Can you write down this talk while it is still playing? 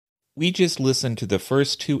We just listened to the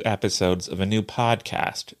first 2 episodes of a new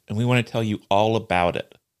podcast, and we want to tell you all about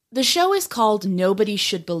it. The show is called Nobody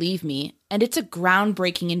Should Believe Me, and it's a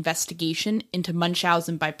groundbreaking investigation into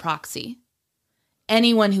Munchausen by proxy.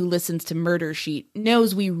 Anyone who listens to Murder Sheet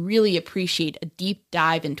knows we really appreciate a deep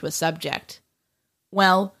dive into a subject.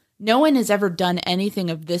 Well, no one has ever done anything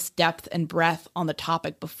of this depth and breadth on the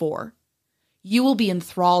topic before. You will be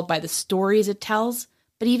enthralled by the stories it tells,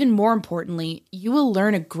 but even more importantly, you will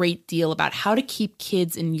learn a great deal about how to keep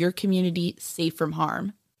kids in your community safe from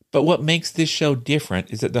harm. But what makes this show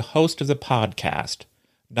different is that the host of the podcast,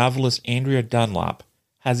 novelist Andrea Dunlop,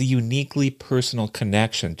 has a uniquely personal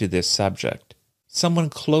connection to this subject.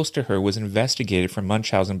 Someone close to her was investigated for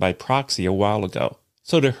Munchausen by proxy a while ago.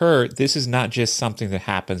 So to her, this is not just something that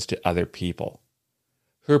happens to other people.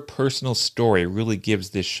 Her personal story really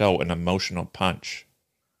gives this show an emotional punch.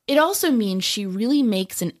 It also means she really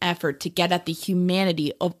makes an effort to get at the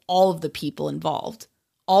humanity of all of the people involved,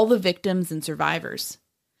 all the victims and survivors.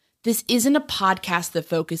 This isn't a podcast that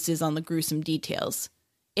focuses on the gruesome details.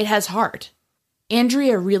 It has heart.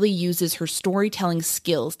 Andrea really uses her storytelling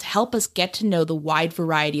skills to help us get to know the wide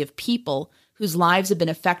variety of people whose lives have been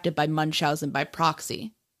affected by Munchausen by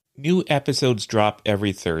proxy. New episodes drop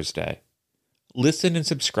every Thursday. Listen and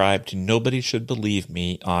subscribe to Nobody Should Believe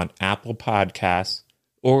Me on Apple Podcasts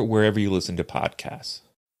or wherever you listen to podcasts.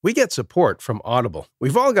 We get support from Audible.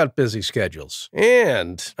 We've all got busy schedules.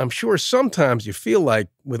 And I'm sure sometimes you feel like,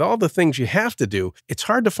 with all the things you have to do, it's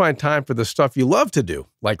hard to find time for the stuff you love to do,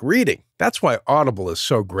 like reading. That's why Audible is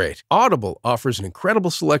so great. Audible offers an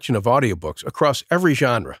incredible selection of audiobooks across every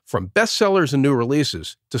genre, from bestsellers and new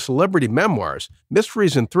releases to celebrity memoirs,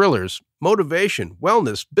 mysteries and thrillers, motivation,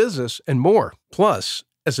 wellness, business, and more. Plus,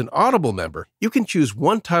 as an Audible member, you can choose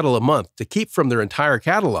one title a month to keep from their entire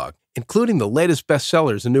catalog, including the latest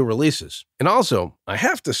bestsellers and new releases. And also, I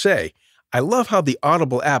have to say, I love how the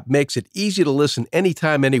Audible app makes it easy to listen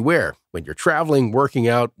anytime, anywhere, when you're traveling, working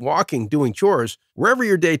out, walking, doing chores, wherever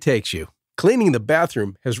your day takes you. Cleaning the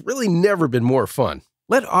bathroom has really never been more fun.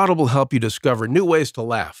 Let Audible help you discover new ways to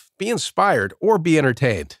laugh, be inspired, or be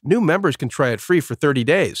entertained. New members can try it free for 30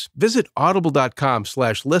 days. Visit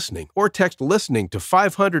audible.com/listening or text listening to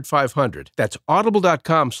 500-500. That's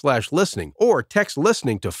audible.com/listening or text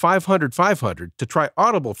listening to 500-500 to try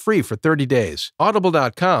Audible free for 30 days.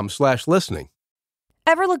 Audible.com/listening.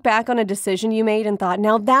 Ever look back on a decision you made and thought,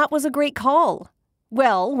 now that was a great call?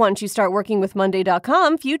 Well, once you start working with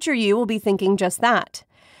Monday.com, future you will be thinking just that.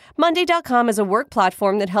 Monday.com is a work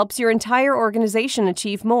platform that helps your entire organization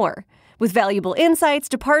achieve more. With valuable insights,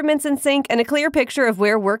 departments in sync, and a clear picture of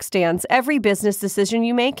where work stands, every business decision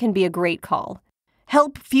you make can be a great call.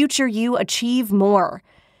 Help future you achieve more.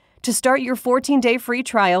 To start your 14-day free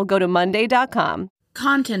trial, go to Monday.com.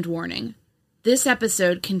 Content warning. This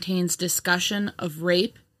episode contains discussion of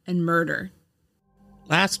rape and murder.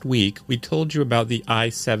 Last week, we told you about the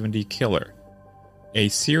I-70 killer, a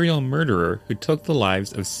serial murderer who took the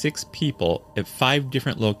lives of 6 people at 5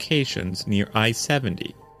 different locations near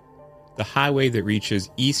I-70, the highway that reaches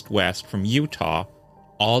east-west from Utah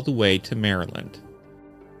all the way to Maryland.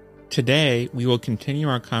 Today, we will continue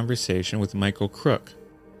our conversation with Michael Crooke,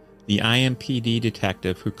 the IMPD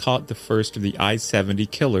detective who caught the first of the I-70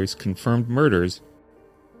 killer's confirmed murders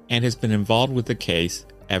and has been involved with the case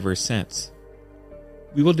ever since.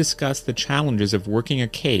 We will discuss the challenges of working a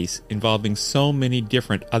case involving so many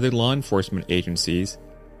different other law enforcement agencies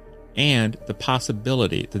and the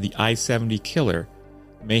possibility that the I-70 killer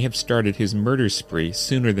may have started his murder spree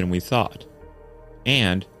sooner than we thought,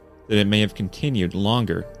 and that it may have continued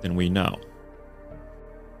longer than we know.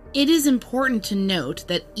 It is important to note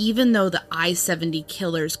that even though the I-70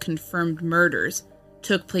 killer's confirmed murders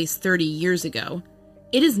took place 30 years ago,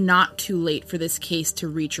 it is not too late for this case to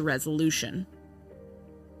reach a resolution.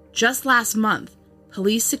 Just last month,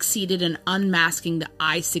 police succeeded in unmasking the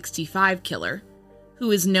I-65 killer,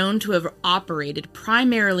 who is known to have operated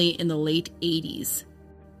primarily in the late 80s.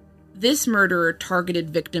 This murderer targeted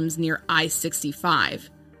victims near I-65,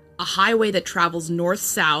 a highway that travels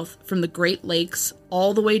north-south from the Great Lakes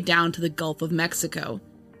all the way down to the Gulf of Mexico,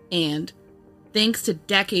 and, thanks to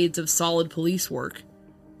decades of solid police work,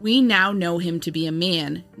 we now know him to be a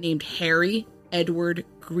man named Harry Edward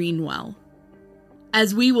Greenwell.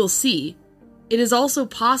 As we will see, it is also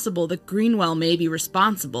possible that Greenwell may be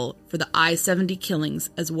responsible for the I-70 killings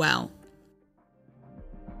as well.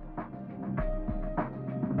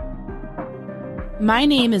 My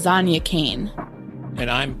name is Anya Kane. And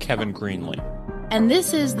I'm Kevin Greenlee. And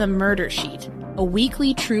this is The Murder Sheet, a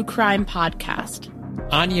weekly true crime podcast.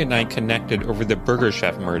 Anya and I connected over the Burger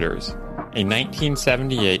Chef murders, a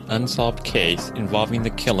 1978 unsolved case involving the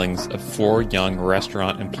killings of 4 young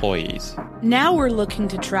restaurant employees. Now we're looking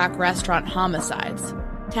to track restaurant homicides.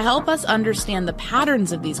 To help us understand the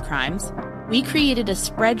patterns of these crimes, we created a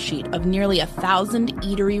spreadsheet of nearly 1,000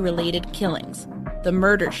 eatery-related killings, the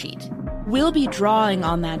murder sheet. We'll be drawing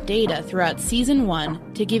on that data throughout Season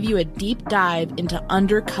 1 to give you a deep dive into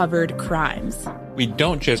undercovered crimes. We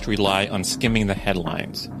don't just rely on skimming the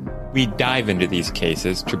headlines. We dive into these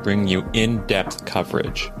cases to bring you in-depth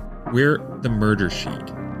coverage. We're the Murder Sheet,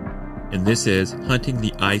 and this is Hunting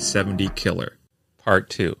the I-70 Killer, Part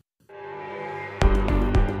 2.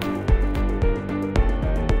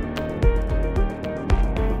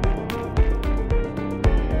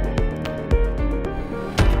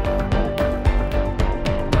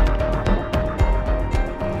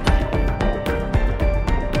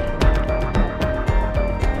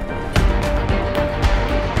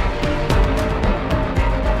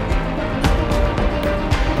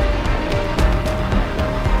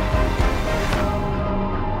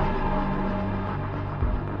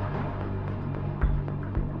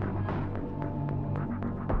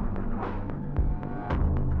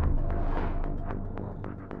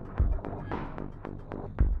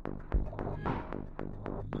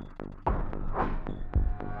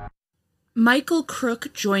 Michael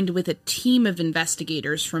Crooke joined with a team of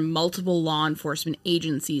investigators from multiple law enforcement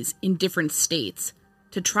agencies in different states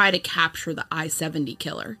to try to capture the I-70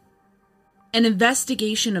 killer. An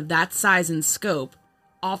investigation of that size and scope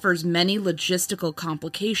offers many logistical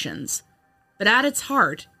complications, but at its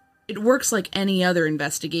heart, it works like any other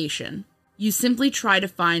investigation. You simply try to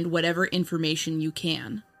find whatever information you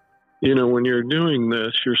can. You know, when you're doing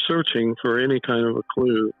this, you're searching for any kind of a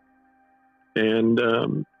clue. And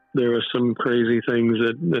there are some crazy things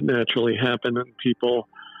that naturally happen, and people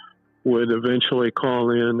would eventually call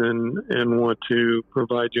in and want to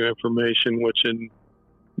provide you information, which in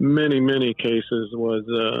many, many cases was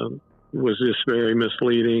just very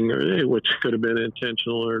misleading, or which could have been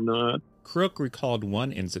intentional or not. Crooke recalled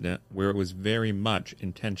one incident where it was very much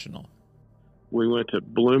intentional. We went to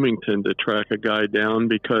Bloomington to track a guy down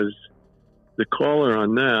because the caller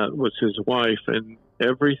on that was his wife, and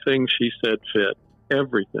everything she said fit.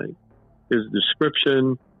 Everything. His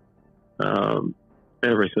description,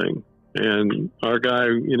 everything. And our guy,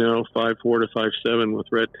 5'4" to 5'7" with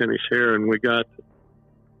red tennis hair, and we got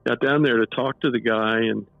down there to talk to the guy,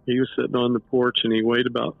 and he was sitting on the porch, and he weighed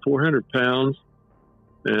about 400 pounds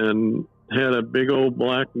and had a big old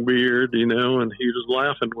black beard, and he was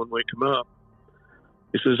laughing when we come up.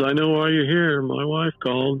 He says, "I know why you're here. My wife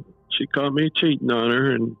called. She caught me cheating on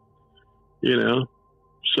her," and,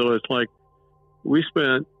 so it's like, we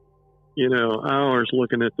spent, hours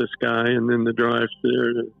looking at this guy, and then the drive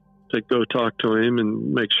there to go talk to him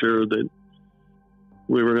and make sure that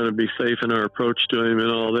we were going to be safe in our approach to him and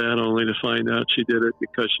all that, only to find out she did it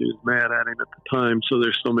because she was mad at him at the time. So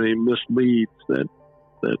there's so many misleads that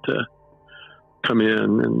come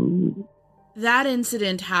in. And that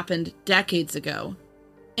incident happened decades ago,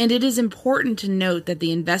 and it is important to note that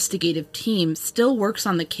the investigative team still works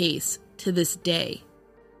on the case to this day.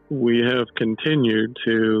 We have continued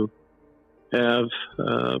to have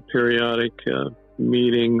periodic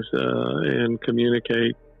meetings and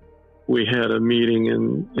communicate. We had a meeting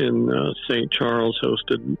in St. Charles,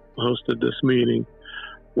 hosted this meeting,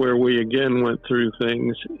 where we again went through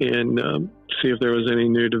things and see if there was any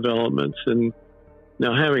new developments. And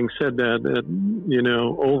now, having said that,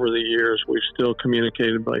 over the years we've still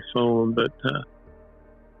communicated by phone, but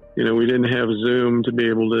we didn't have Zoom to be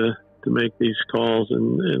able to make these calls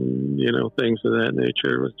and things of that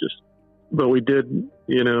nature. It was just, but we did,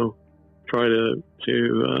 try to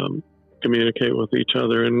communicate with each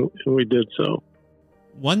other, and we did so.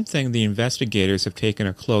 One thing the investigators have taken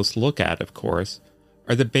a close look at, of course,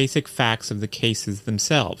 are the basic facts of the cases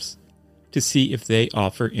themselves, to see if they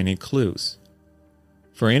offer any clues.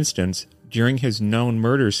 For instance, during his known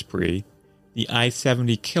murder spree, the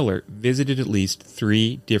I-70 killer visited at least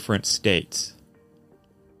 3 different states.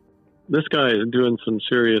 This guy is doing some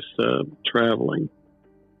serious traveling,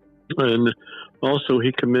 and also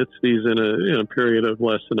he commits these in a period of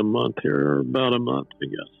less than a month here, or about a month, I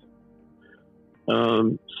guess.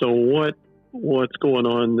 So what's going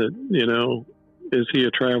on? That is he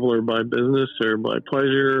a traveler by business or by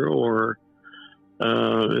pleasure, or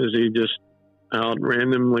is he just out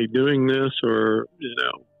randomly doing this, or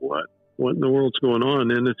what in the world's going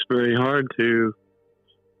on? And it's very hard to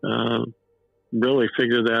really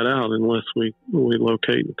figure that out unless we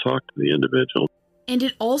locate and talk to the individual. And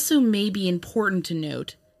it also may be important to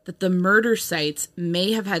note that the murder sites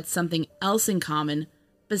may have had something else in common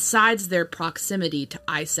besides their proximity to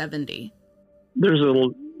I-70. there's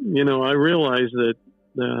I realized that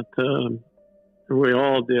we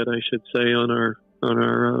all did, I should say, on our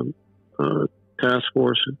task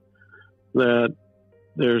force, that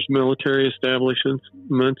there's military establishments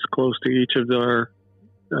close to each of our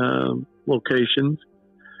locations,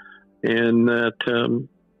 and that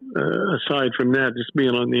aside from that, just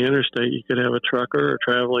being on the interstate, you could have a trucker or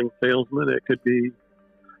traveling salesman. It could be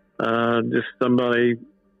just somebody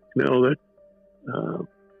that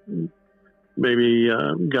maybe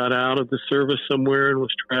got out of the service somewhere and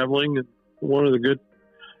was traveling. And one of the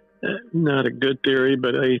not a good theory,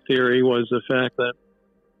 but a theory was the fact that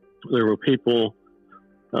there were people.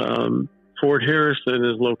 Fort Harrison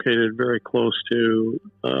is located very close to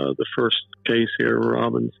the first case here,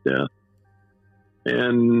 Robin's death.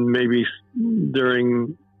 And maybe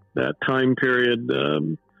during that time period,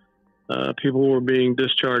 people were being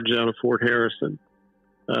discharged out of Fort Harrison,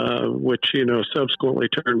 which, subsequently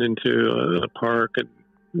turned into a park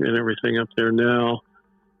and everything up there now.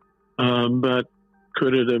 But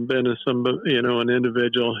could it have been an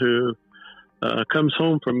individual who comes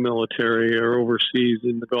home from military or overseas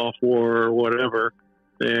in the Gulf War or whatever,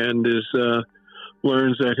 and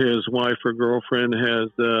learns that his wife or girlfriend has,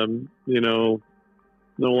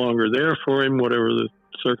 no longer there for him, whatever the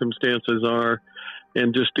circumstances are,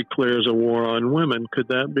 and just declares a war on women? Could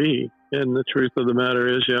that be? And the truth of the matter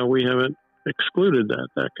is, we haven't excluded that.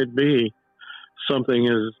 That could be something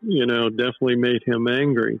has, definitely made him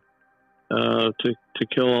angry to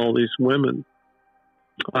kill all these women.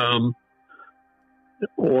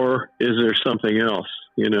 Or is there something else,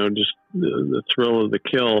 just the thrill of the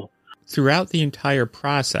kill? Throughout the entire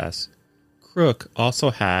process, Crooke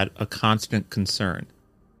also had a constant concern.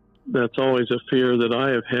 That's always a fear that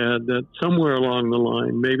I have had, that somewhere along the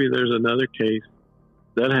line, maybe there's another case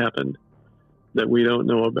that happened that we don't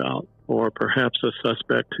know about, or perhaps a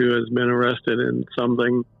suspect who has been arrested in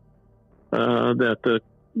something that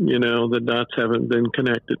the dots haven't been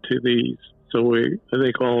connected to these. So I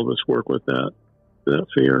think all of us work with that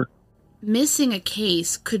fear. Missing a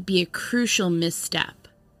case could be a crucial misstep.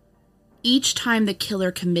 Each time the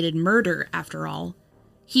killer committed murder, after all,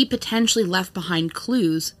 he potentially left behind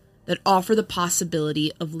clues that offer the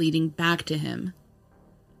possibility of leading back to him.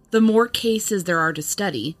 The more cases there are to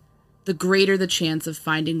study, the greater the chance of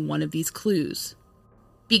finding one of these clues.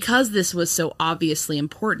 Because this was so obviously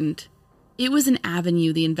important, it was an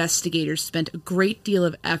avenue the investigators spent a great deal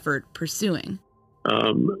of effort pursuing.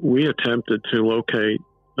 We attempted to locate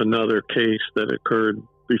another case that occurred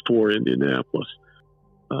before Indianapolis.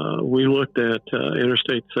 We looked at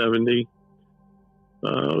Interstate 70,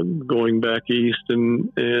 going back east,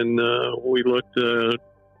 and we looked,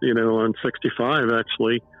 on 65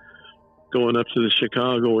 actually, going up to the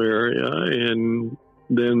Chicago area, and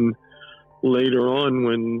then later on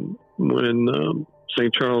when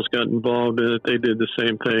St. Charles got involved in it, they did the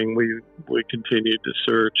same thing. We continued to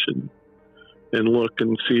search and look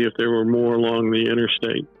and see if there were more along the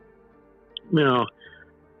interstate. Now,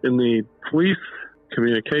 in the police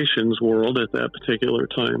communications world at that particular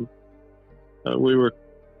time,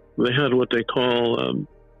 they had what they call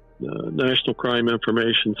National Crime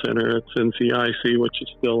Information Center. It's NCIC, which is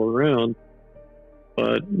still around.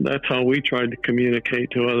 But that's how we tried to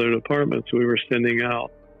communicate to other departments. We were sending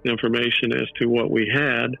out information as to what we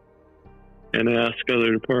had and ask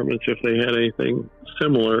other departments if they had anything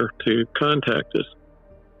similar to contact us.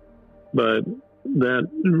 But that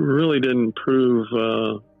really didn't prove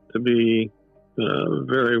to be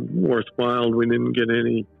very worthwhile. We didn't get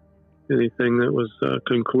anything that was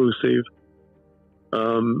conclusive.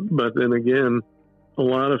 But then again, a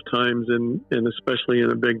lot of times, and especially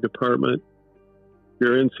in a big department,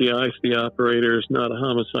 your NCIC operator is not a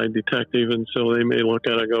homicide detective, and so they may look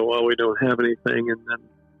at it and go, well, we don't have anything, and then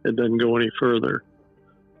it doesn't go any further.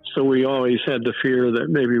 So we always had the fear that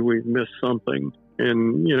maybe we'd missed something,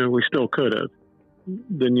 and, we still could have.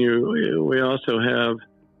 Then we also have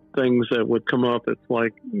things that would come up. It's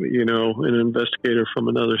like, an investigator from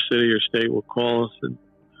another city or state will call us,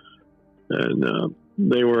 and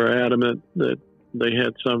they were adamant that they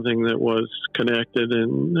had something that was connected,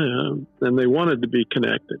 and they wanted to be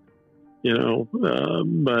connected,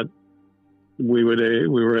 but we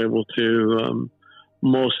were able to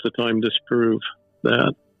most of the time disprove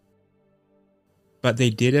that. But they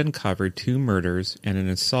did uncover 2 murders and an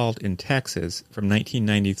assault in Texas from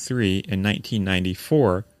 1993 and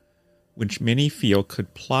 1994, which many feel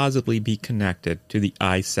could plausibly be connected to the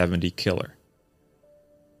I-70 killer.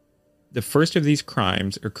 The first of these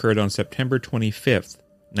crimes occurred on September 25th,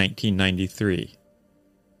 1993.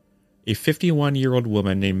 A 51-year-old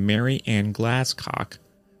woman named Mary Ann Glasscock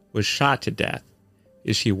was shot to death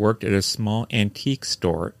is she worked at a small antique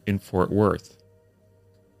store in Fort Worth.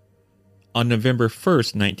 On November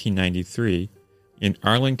 1st, 1993, in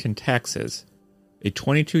Arlington, Texas, a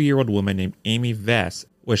 22-year-old woman named Amy Vess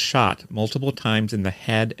was shot multiple times in the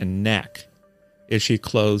head and neck as she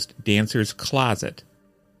closed Dancer's Closet,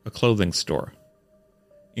 a clothing store.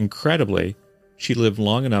 Incredibly, she lived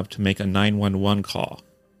long enough to make a 911 call.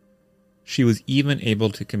 She was even able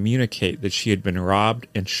to communicate that she had been robbed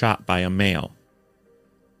and shot by a male.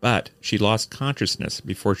 But she lost consciousness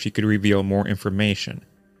before she could reveal more information,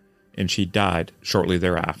 and she died shortly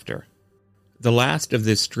thereafter. The last of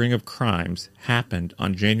this string of crimes happened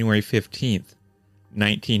on January 15th,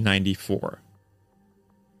 1994.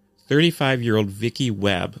 35-year-old Vicki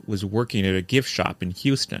Webb was working at a gift shop in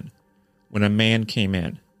Houston when a man came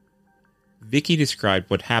in. Vicki described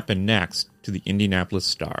what happened next to the Indianapolis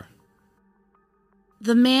Star.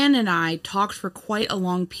 The man and I talked for quite a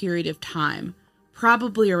long period of time,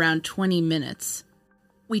 probably around 20 minutes.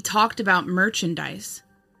 We talked about merchandise.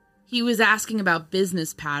 He was asking about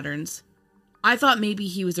business patterns. I thought maybe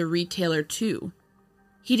he was a retailer too.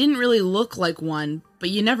 He didn't really look like one, but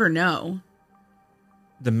you never know.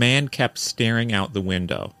 The man kept staring out the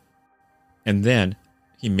window, and then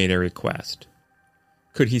he made a request.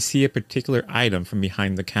 Could he see a particular item from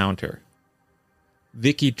behind the counter?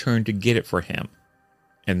 Vicki turned to get it for him,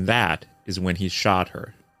 and that is when he shot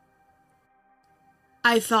her.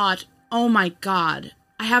 I thought, oh my God,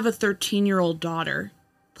 I have a 13-year-old daughter.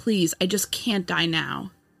 Please, I just can't die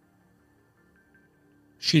now.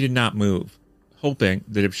 She did not move, hoping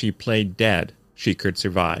that if she played dead, she could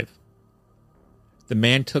survive. The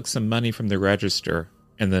man took some money from the register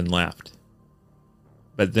and then left.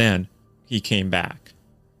 But then he came back.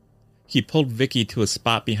 He pulled Vicki to a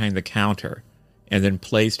spot behind the counter and then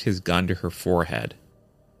placed his gun to her forehead.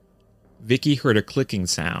 Vicki heard a clicking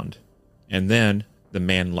sound, and then the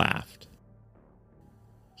man laughed.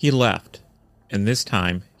 He left, and this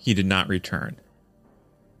time he did not return.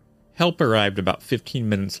 Help arrived about 15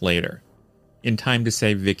 minutes later, in time to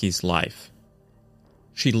save Vicki's life.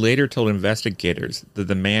 She later told investigators that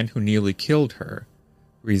the man who nearly killed her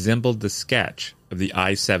resembled the sketch of the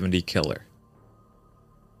I-70 killer.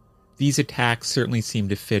 These attacks certainly seemed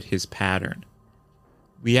to fit his pattern.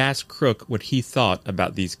 We asked Crooke what he thought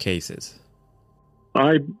about these cases.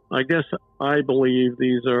 I guess I believe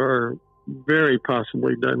these are very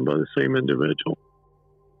possibly done by the same individual.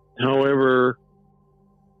 However,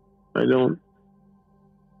 I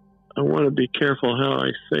want to be careful how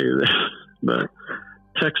I say that, but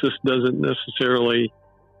Texas doesn't necessarily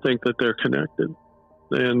think that they're connected,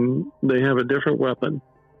 and they have a different weapon.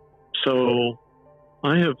 So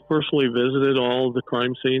I have personally visited all of the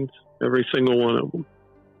crime scenes, every single one of them,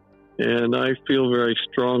 and I feel very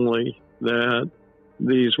strongly that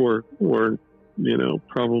these were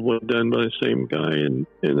probably done by the same guy, and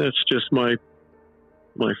that's just my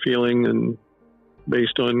feeling, and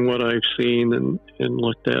based on what I've seen and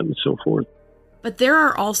looked at and so forth. But there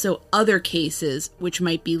are also other cases which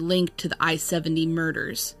might be linked to the I-70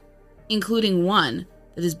 murders, including one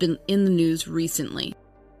that has been in the news recently.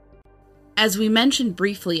 As we mentioned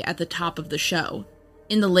briefly at the top of the show,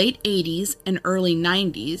 in the late 80s and early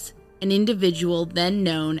 90s, an individual then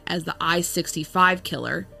known as the I-65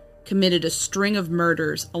 killer committed a string of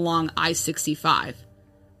murders along I-65,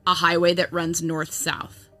 a highway that runs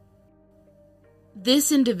north-south.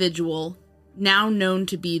 This individual, now known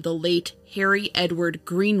to be the late Harry Edward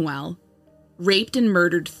Greenwell, raped and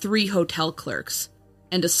murdered 3 hotel clerks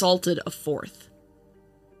and assaulted a 4th.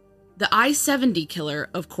 The I-70 killer,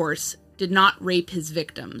 of course, did not rape his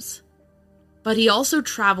victims, but he also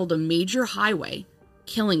traveled a major highway,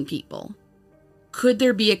 killing people. Could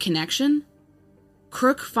there be a connection?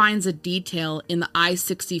 Crooke finds a detail in the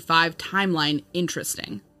I-65 timeline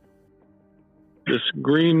interesting. This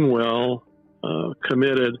Greenwell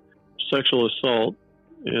committed sexual assault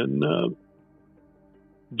in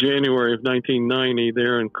January of 1990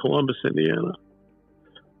 there in Columbus, Indiana.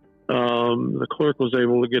 The clerk was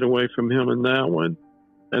able to get away from him in that one.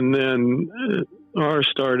 And then ours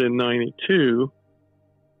started in 92.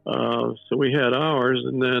 So we had ours,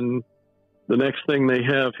 and then the next thing they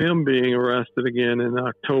have him being arrested again in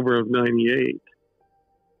October of 98.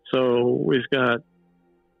 So we've got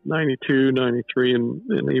 92, 93,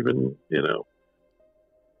 and even,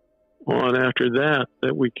 on after that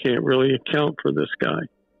we can't really account for this guy.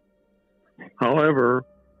 However,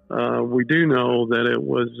 we do know that it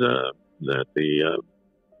was that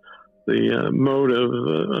the motive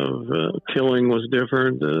of killing was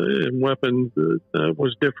different, and weapons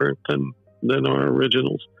was different than our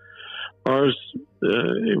originals. Ours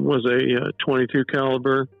it was a .22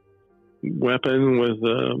 caliber, weapon with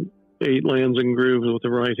 8 lands and grooves with a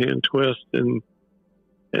right-hand twist, and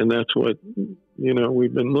that's what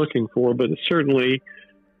we've been looking for. But it certainly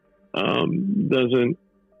doesn't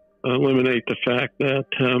eliminate the fact that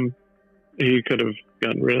he could have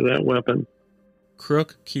gotten rid of that weapon.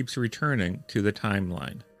 Crooke keeps returning to the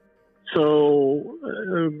timeline. So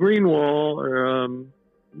Greenwell,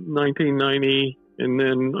 1990, and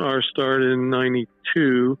then our start in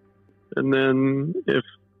 92, and then if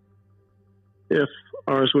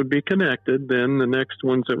ours would be connected, then the next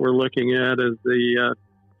ones that we're looking at is the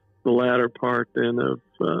latter part then of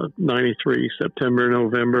 93, September,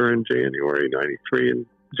 November, and January 93 and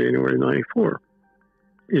January 94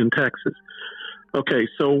 in Texas. Okay,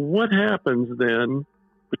 so what happens then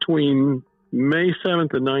between May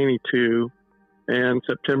 7th of 92 and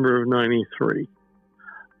September of 93?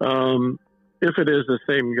 If it is the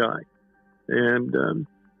same guy. And,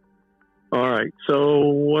 all right, so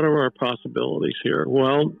what are our possibilities here?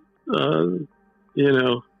 Well, there's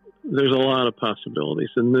a lot of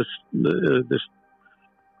possibilities, and this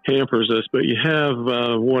hampers us, but you have,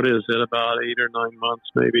 what is it, about 8 or 9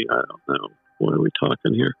 months, maybe? I don't know. What are we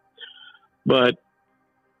talking here? But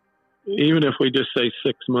even if we just say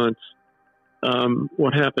 6 months,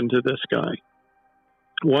 what happened to this guy?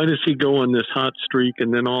 Why does he go on this hot streak,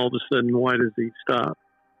 and then all of a sudden, why does he stop?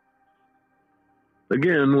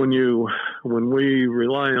 Again, when we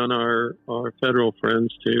rely on our federal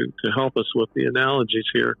friends to help us with the analogies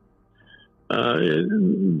here,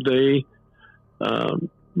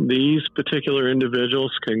 these particular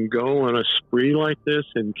individuals can go on a spree like this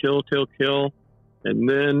and kill, and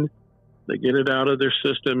then they get it out of their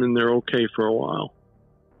system and they're okay for a while.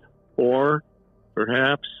 Or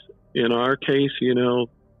perhaps in our case,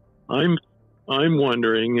 I'm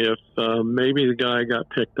wondering if maybe the guy got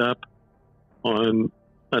picked up on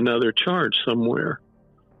another charge somewhere,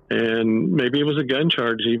 and maybe it was a gun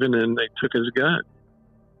charge even, and they took his gun.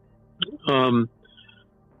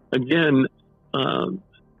 Again,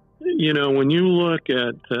 when you look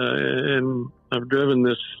at, and I've driven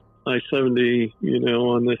this I-70,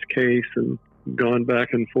 on this case and gone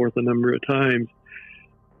back and forth a number of times,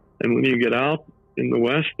 and when you get out in the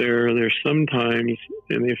West there's sometimes,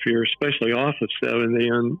 and if you're especially off of 70,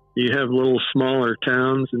 and you have little smaller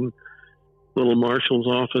towns and little marshal's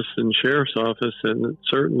office and sheriff's office, and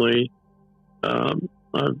certainly I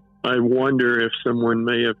wonder if someone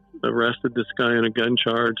may have arrested this guy in a gun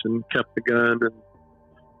charge and kept the gun,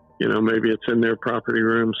 and maybe it's in their property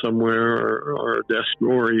room somewhere, or a desk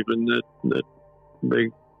drawer even, that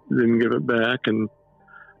they didn't give it back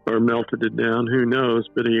or melted it down. Who knows?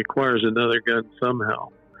 But he acquires another gun somehow.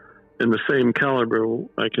 And the same caliber,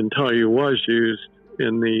 I can tell you, was used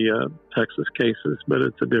in the Texas cases, but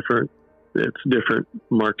it's different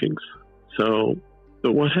markings. So,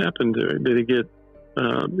 but what happened to it? Did he get,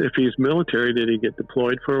 if he's military, did he get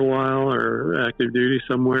deployed for a while or active duty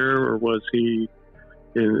somewhere, or was he,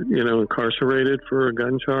 incarcerated for a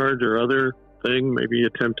gun charge or other thing? Maybe he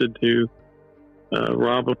attempted to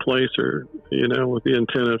rob a place, or with the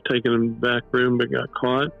intent of taking him back room, but got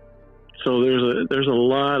caught. So there's a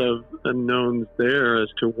lot of unknowns there as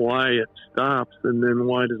to why it stops, and then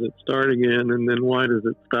why does it start again, and then why does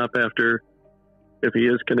it stop after, if he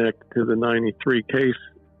is connected to the 93 case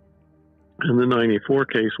and the 94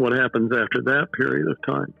 case, what happens after that period of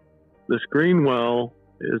time? This Greenwell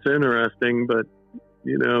is interesting, but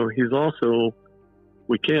he's also,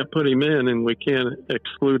 we can't put him in and we can't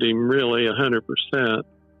exclude him really 100%.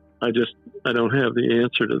 I don't have the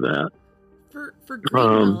answer to that. For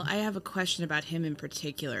Greenwell, I have a question about him in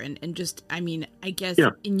particular, and just, I guess,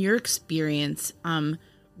 in your experience,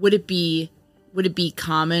 would it be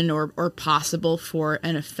common or possible for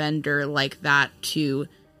an offender like that to,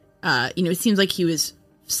 it seems like he was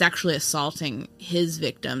sexually assaulting his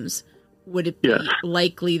victims. Would it be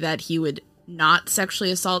likely that he would not sexually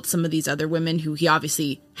assault some of these other women who he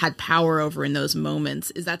obviously had power over in those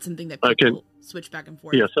moments? Is that something that people switch back and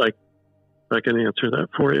forth? Yes, I can answer that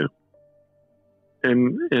for you.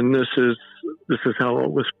 And this is how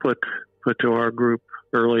it was put to our group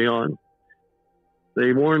early on.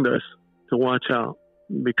 They warned us to watch out,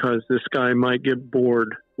 because this guy might get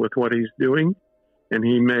bored with what he's doing, and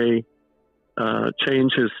he may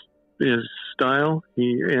change his style.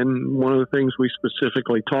 And one of the things we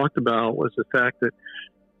specifically talked about was the fact that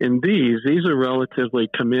in these are relatively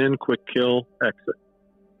come in, quick kill, exit,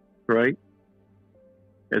 right?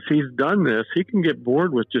 As he's done this, he can get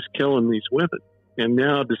bored with just killing these women and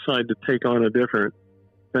now decide to take on a different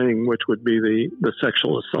thing, which would be the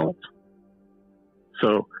sexual assault.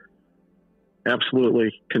 So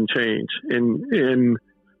absolutely can change. And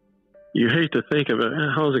you hate to think of it.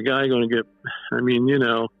 How's a guy going to get? I mean,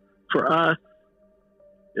 for us,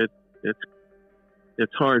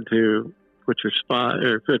 it's hard to put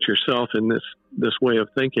yourself in this way of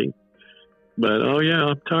thinking. But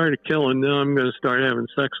I'm tired of killing. Now I'm going to start having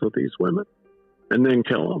sex with these women, and then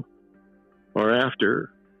kill them. Or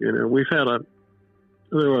after, there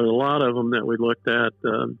were a lot of them that we looked at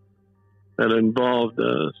that involved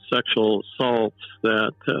sexual assaults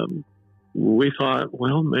that we thought,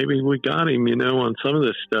 well, maybe we got him, on some of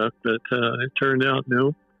this stuff, but it turned out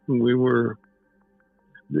no, it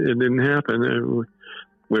didn't happen.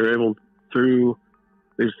 We were able, through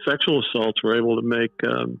these sexual assaults, we're able to make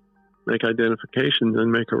identifications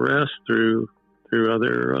and make arrests through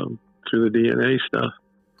the DNA stuff.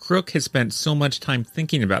 Crooke has spent so much time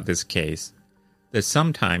thinking about this case that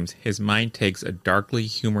sometimes his mind takes a darkly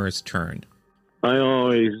humorous turn. I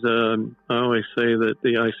always say that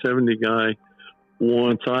the I-70 guy,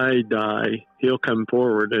 once I die, he'll come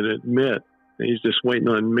forward and admit he's just waiting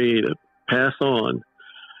on me to pass on.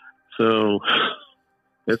 So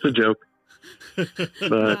it's a joke. But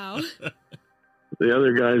wow. The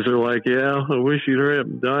other guys are like, yeah, I wish you'd hurry up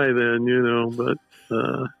and die then, but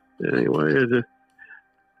anyway,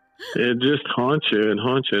 it just haunts you and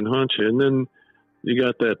haunts you and haunts you. And then you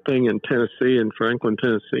got that thing in Tennessee, in Franklin,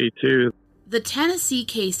 Tennessee, too. The Tennessee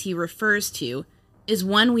case he refers to is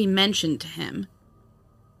one we mentioned to him.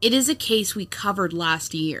 It is a case we covered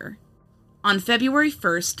last year. On February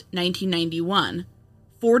 1st, 1991,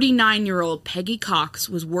 49-year-old Peggy Cox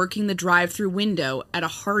was working the drive-thru window at a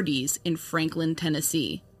Hardee's in Franklin,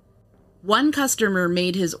 Tennessee. One customer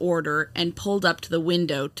made his order and pulled up to the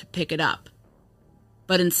window to pick it up.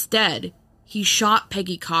 But instead, he shot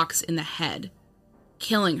Peggy Cox in the head,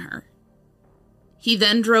 killing her. He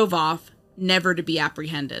then drove off, never to be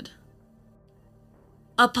apprehended.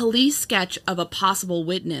 A police sketch of a possible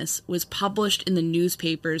witness was published in the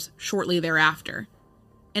newspapers shortly thereafter,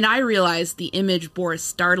 and I realized the image bore a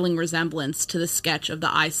startling resemblance to the sketch of the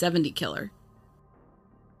I-70 killer.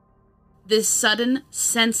 This sudden,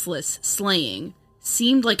 senseless slaying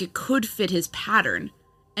seemed like it could fit his pattern,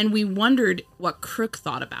 and we wondered what Crooke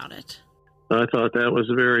thought about it. I thought that was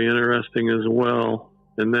very interesting as well,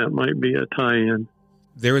 and that might be a tie-in.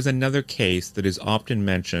 There is another case that is often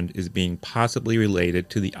mentioned as being possibly related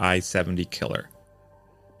to the I-70 killer,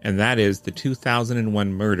 and that is the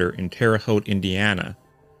 2001 murder in Terre Haute, Indiana,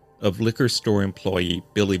 of liquor store employee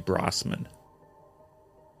Billy Brossman.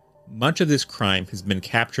 Much of this crime has been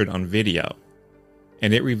captured on video,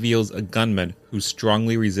 and it reveals a gunman who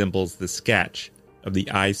strongly resembles the sketch of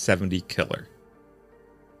the I-70 killer.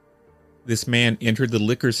 This man entered the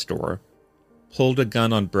liquor store, pulled a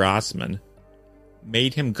gun on Brossman,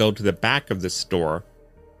 made him go to the back of the store,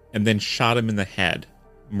 and then shot him in the head,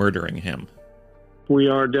 murdering him. We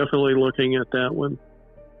are definitely looking at that one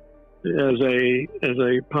as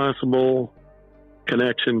a possible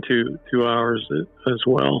connection to ours as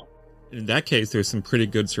well. In that case, there's some pretty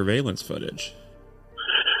good surveillance footage.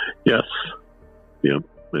 Yes. Yep.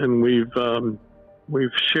 And we've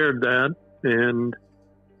shared that, and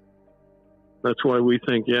that's why we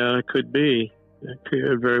think, it could be.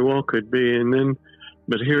 It very well could be. And then,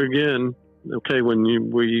 but here again, okay, when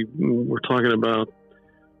we were talking about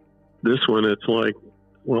this one, it's like,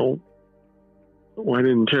 well, why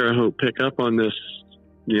didn't Terre Haute pick up on this,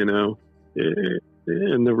 And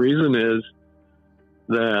the reason is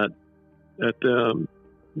that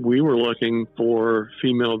we were looking for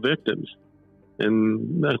female victims,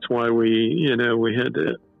 and that's why we had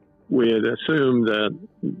assumed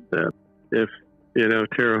that if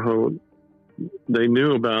Terre Haute, they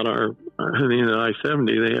knew about our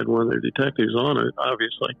I-70, they had one of their detectives on it,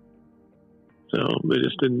 obviously. So they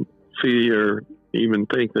just didn't see or even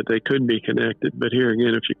think that they could be connected. But here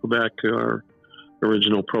again, if you go back to our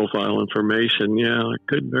original profile information, it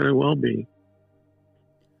could very well be.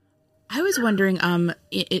 I was wondering,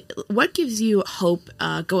 what gives you hope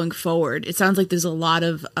going forward? It sounds like there's a lot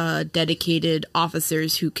of dedicated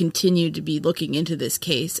officers who continue to be looking into this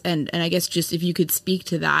case, and I guess just if you could speak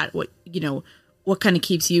to that, what kind of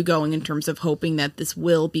keeps you going in terms of hoping that this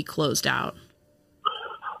will be closed out?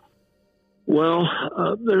 Well,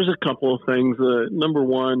 there's a couple of things. Number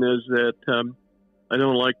one is that I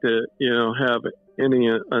don't like to, have any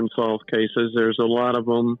unsolved cases. There's a lot of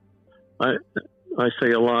them. I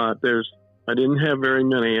say a lot. I didn't have very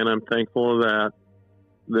many, and I'm thankful of that.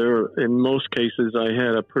 In most cases, I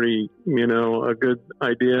had a pretty, a good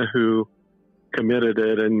idea who committed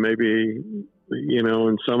it, and maybe,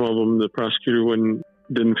 in some of them, the prosecutor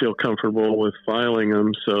didn't feel comfortable with filing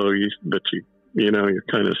them. So you're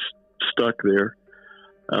kind of stuck there.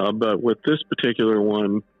 But with this particular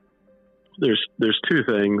one, there's two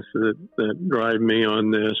things that drive me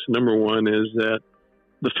on this. Number one is that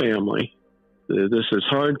the family. This is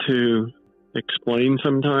hard to explain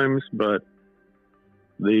sometimes, but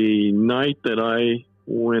the night that I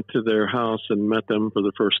went to their house and met them for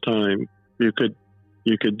the first time, you could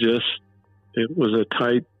just, it was a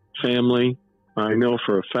tight family. I know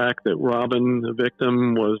for a fact that Robin, the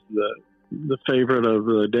victim, was the favorite of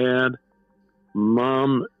the dad.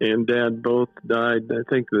 Mom and dad both died. I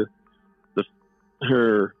think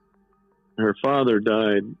her father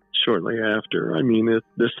died shortly after. I mean,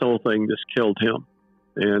 this whole thing just killed him.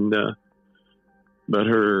 And but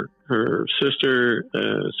her sister,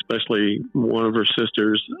 especially one of her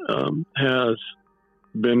sisters, has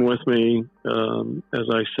been with me. As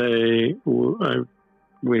I say,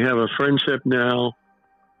 we have a friendship now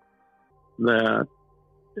that,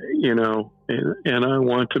 you know, and I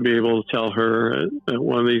want to be able to tell her that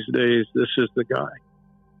one of these days, this is the guy.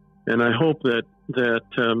 And I hope that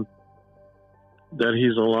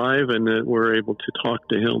he's alive and that we're able to talk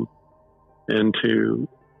to him and to,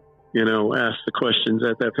 you know, ask the questions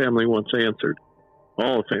that family wants answered,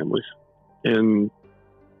 all the families. And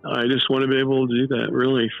I just want to be able to do that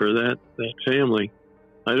really for that family.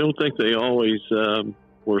 I don't think they always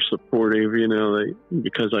were supportive, you know,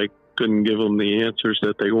 because I couldn't give them the answers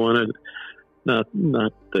that they wanted.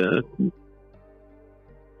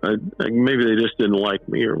 Maybe they just didn't like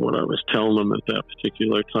me or what I was telling them at that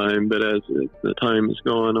particular time. But as the time has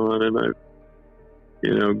gone on and I've,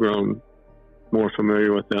 you know, grown more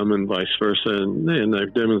familiar with them and vice versa, and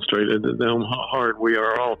I've demonstrated to them how hard we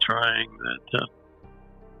are all trying, that,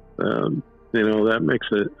 you know, that makes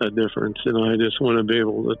a difference. And I just want to be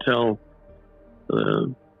able to tell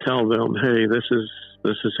them, hey, this is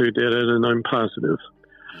who did it, and I'm positive.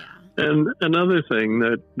 Yeah. And another thing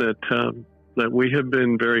that we have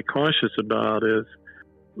been very cautious about is,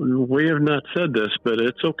 we have not said this, but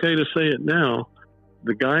it's okay to say it now.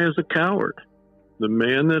 The guy is a coward. The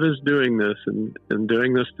man that is doing this and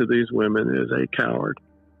doing this to these women is a coward.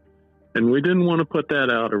 And we didn't want to put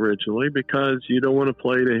that out originally because you don't want to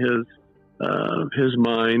play to his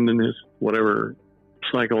mind and his whatever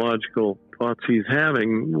psychological thoughts he's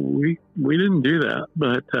having. We didn't do that.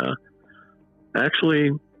 But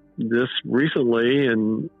actually, just recently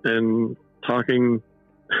and talking,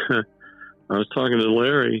 I was talking to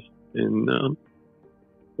Larry, and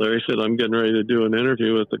Larry said, I'm getting ready to do an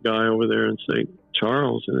interview with the guy over there in St.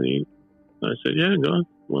 Charles. And I said, yeah, go on.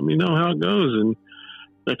 Let me know how it goes. And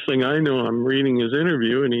next thing I know, I'm reading his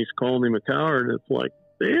interview and he's calling him a coward. It's like,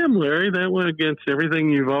 damn, Larry, that went against everything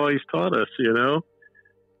you've always taught us, you know?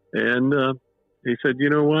 And he said, you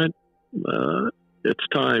know what? It's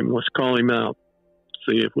time. Let's call him out.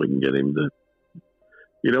 See if we can get him to.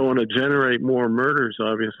 You don't want to generate more murders,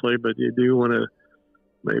 obviously, but you do want to,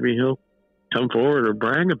 maybe he'll come forward or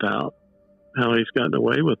brag about how he's gotten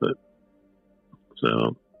away with it.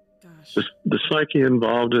 So the psyche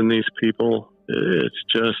involved in these people, it's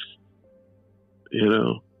just, you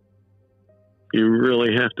know, you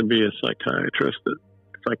really have to be a psychiatrist, a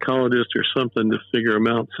psychologist or something to figure them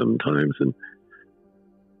out sometimes. And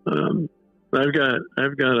I've got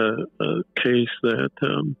a case that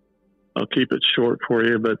I'll keep it short for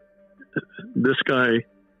you, but this guy,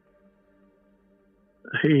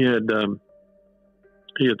 he had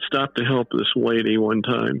stopped to help this lady one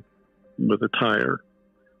time with a tire,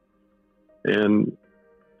 and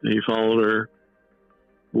he followed her.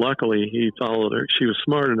 Luckily, he followed her. She was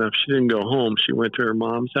smart enough. She didn't go home. She went to her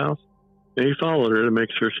mom's house, and he followed her to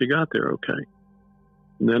make sure she got there okay.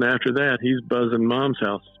 And then after that, he's buzzing mom's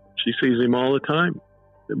house. She sees him all the time,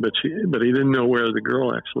 but he didn't know where the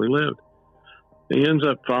girl actually lived. He ends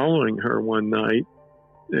up following her one night,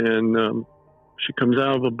 and she comes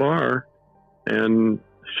out of a bar, and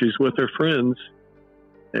she's with her friends,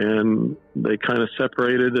 and they kind of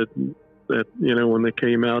separated at you know, when they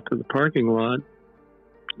came out to the parking lot,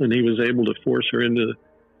 and he was able to force her into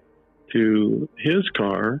his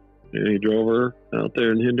car, and he drove her out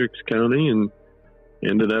there in Hendricks County, and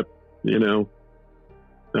ended up, you know,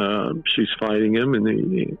 she's fighting him, and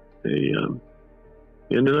he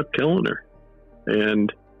ended up killing her.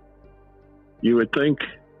 And you would think,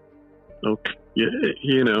 okay,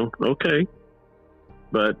 you know, okay,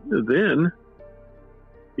 but then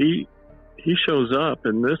he shows up,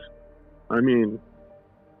 and this, I mean,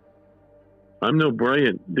 I'm no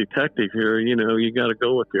brilliant detective here. You know, you got to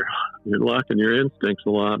go with your luck and your instincts a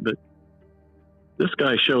lot. But this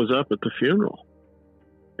guy shows up at the funeral,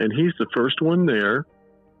 and he's the first one there.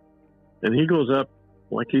 And he goes up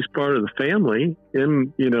like he's part of the family,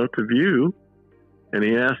 in, you know, to view. And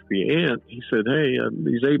he asked the aunt. He said, "Hey,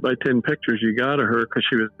 these 8x10 pictures you got of her, because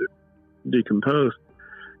she was decomposed.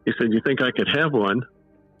 He said, "You think I could have one?"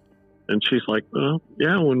 And she's like, "Well,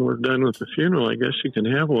 yeah, when we're done with the funeral, I guess you can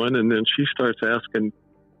have one." And then she starts asking,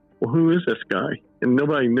 "Well, who is this guy?" And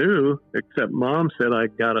nobody knew except Mom said, "I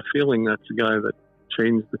got a feeling that's the guy that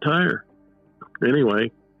changed the tire."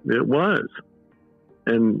 Anyway, it was.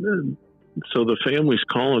 And so the family's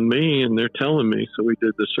calling me and they're telling me, so we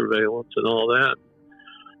did the surveillance and all that.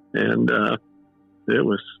 And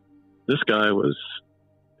this guy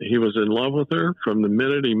he was in love with her from the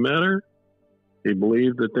minute he met her. He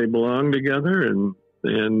believed that they belonged together, and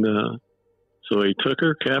so he took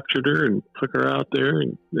her, captured her, and took her out there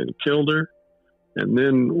and killed her, and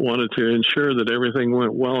then wanted to ensure that everything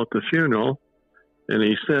went well at the funeral. And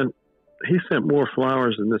he sent more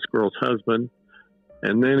flowers than this girl's husband.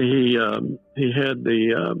 And then he was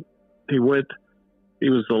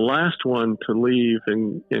the last one to leave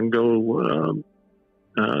and go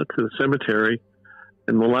to the cemetery,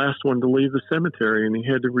 and the last one to leave the cemetery, and he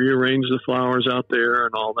had to rearrange the flowers out there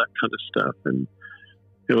and all that kind of stuff. And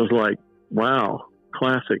it was like, wow,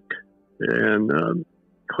 classic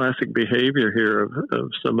behavior here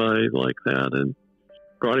of somebody like that. And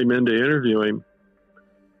brought him in to interview him.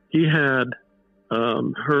 He had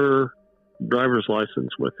her driver's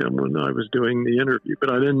license with him when I was doing the interview, but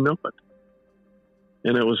I didn't know it.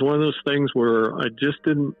 And it was one of those things where I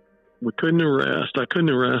couldn't arrest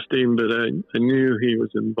him, but I knew he was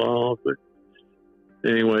involved. But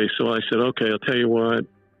anyway, so I said, okay, I'll tell you what,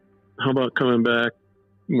 how about coming back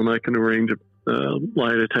when I can arrange a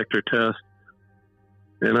lie detector test?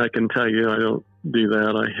 And I can tell you, I don't do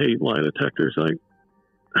that. I hate lie detectors.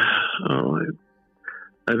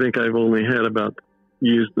 I think I've only had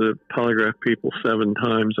used the polygraph people 7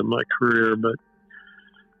 times in my career, but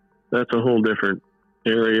that's a whole different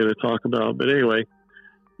area to talk about. But anyway,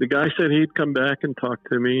 the guy said he'd come back and talk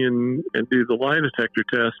to me and do the lie detector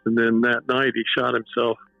test. And then that night he shot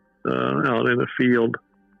himself out in a field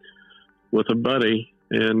with a buddy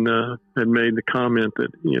and had made the comment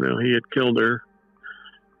that, he had killed her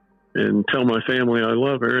and tell my family I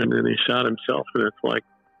love her. And then he shot himself. And it's like,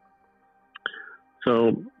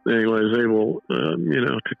 so anyway, I was able,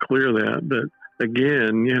 to clear that. But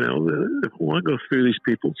again, what goes through these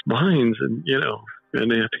people's minds, and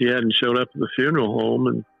if he hadn't showed up at the funeral home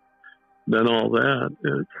and done all that,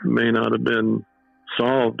 it may not have been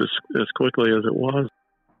solved as quickly as it was.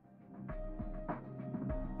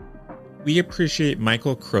 We appreciate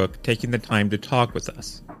Michael Crooke taking the time to talk with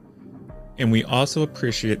us. And we also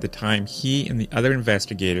appreciate the time he and the other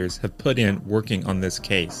investigators have put in working on this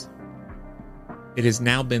case. It has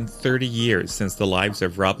now been 30 years since the lives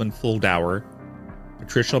of Robin Fuldauer,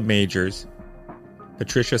 Patricia Majors,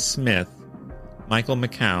 Patricia Smith, Michael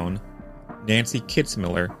McCown, Nancy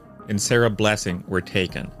Kitzmiller, and Sarah Blessing were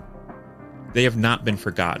taken. They have not been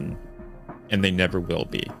forgotten, and they never will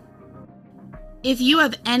be. If you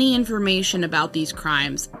have any information about these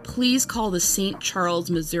crimes, please call the St. Charles,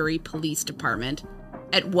 Missouri Police Department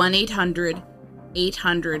at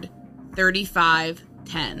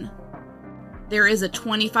 1-800-800-3510. There is a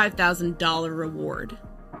 $25,000 reward.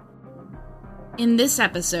 In this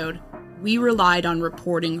episode, we relied on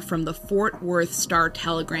reporting from the Fort Worth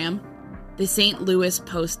Star-Telegram, the St. Louis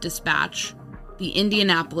Post-Dispatch, the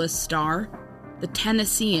Indianapolis Star, the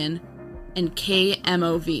Tennessean, and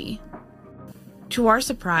KMOV. To our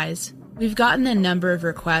surprise, we've gotten a number of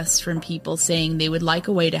requests from people saying they would like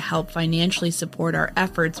a way to help financially support our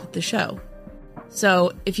efforts with the show.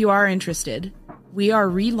 So, if you are interested, we are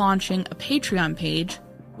relaunching a Patreon page,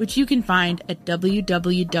 which you can find at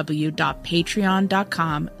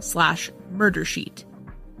www.patreon.com/murdersheet.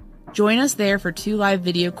 Join us there for 2 live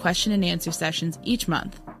video question and answer sessions each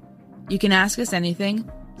month. You can ask us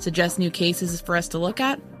anything, suggest new cases for us to look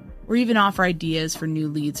at, or even offer ideas for new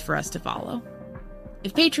leads for us to follow.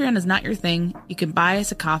 If Patreon is not your thing, you can buy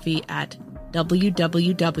us a coffee at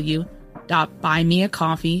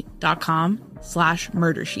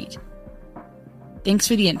www.buymeacoffee.com/murdersheet. Thanks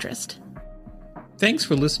for the interest. Thanks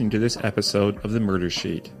for listening to this episode of The Murder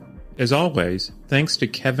Sheet. As always, thanks to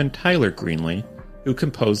Kevin Tyler Greenlee, who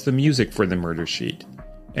composed the music for The Murder Sheet,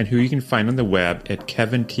 and who you can find on the web at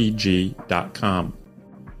kevintg.com.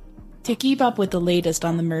 To keep up with the latest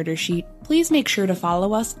on The Murder Sheet, please make sure to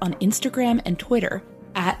follow us on Instagram and Twitter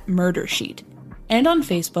at Murder Sheet, and on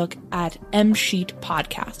Facebook at MSheet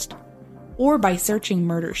Podcast, or by searching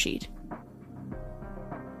Murder Sheet.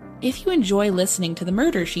 If you enjoy listening to The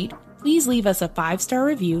Murder Sheet, please leave us a 5-star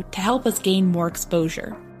review to help us gain more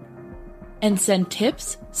exposure. And send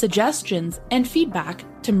tips, suggestions, and feedback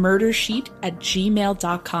to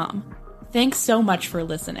murdersheet@gmail.com. Thanks so much for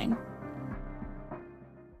listening.